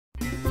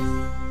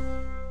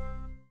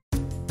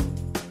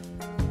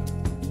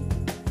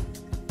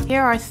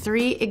Here are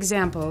 3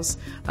 examples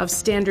of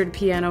standard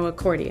piano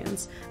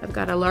accordions. I've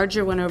got a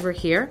larger one over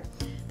here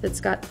that's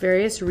got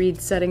various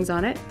reed settings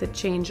on it that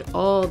change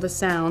all the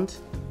sound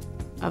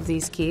of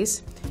these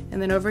keys.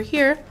 And then over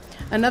here,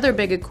 another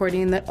big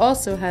accordion that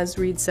also has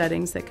reed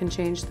settings that can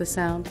change the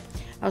sound.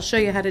 I'll show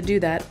you how to do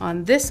that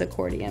on this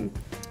accordion.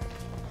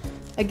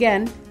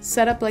 Again,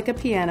 set up like a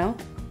piano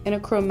in a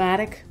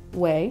chromatic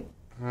way.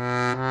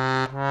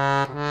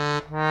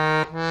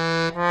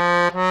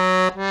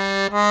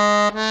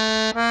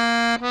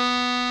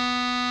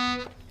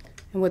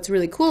 And what's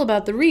really cool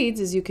about the reeds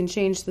is you can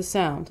change the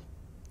sound.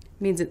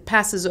 It means it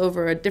passes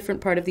over a different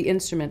part of the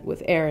instrument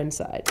with air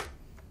inside.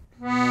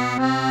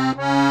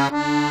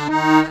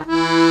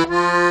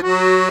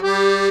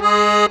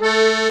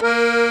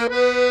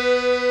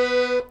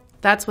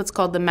 That's what's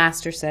called the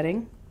master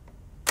setting.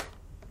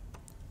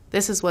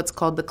 This is what's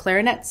called the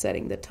clarinet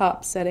setting, the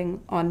top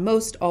setting on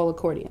most all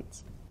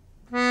accordions.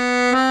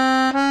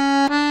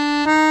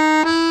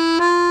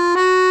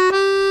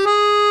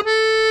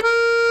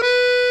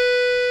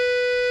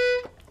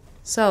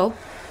 So,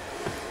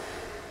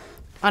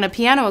 on a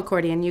piano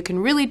accordion, you can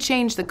really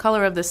change the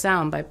color of the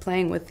sound by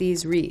playing with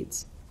these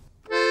reeds.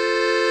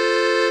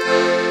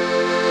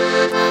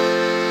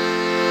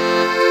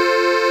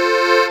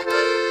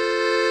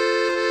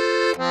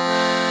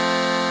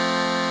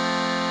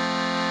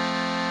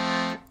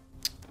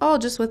 All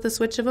just with the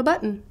switch of a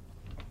button.